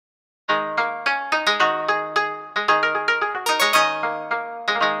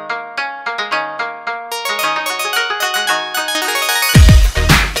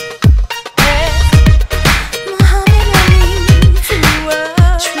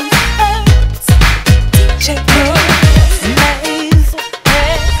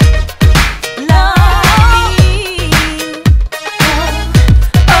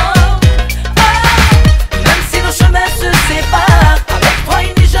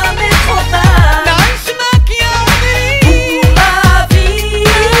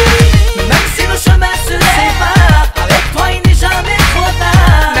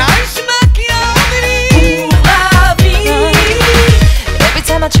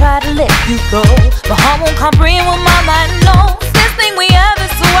try to let you go. My heart won't comprehend what my mind knows. This thing we have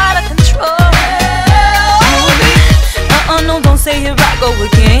is so out of control. No, don't say here I go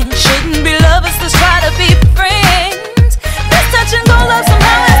again. Shouldn't be lovers, let's try to be friends. This touch and go love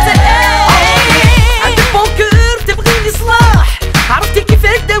somehow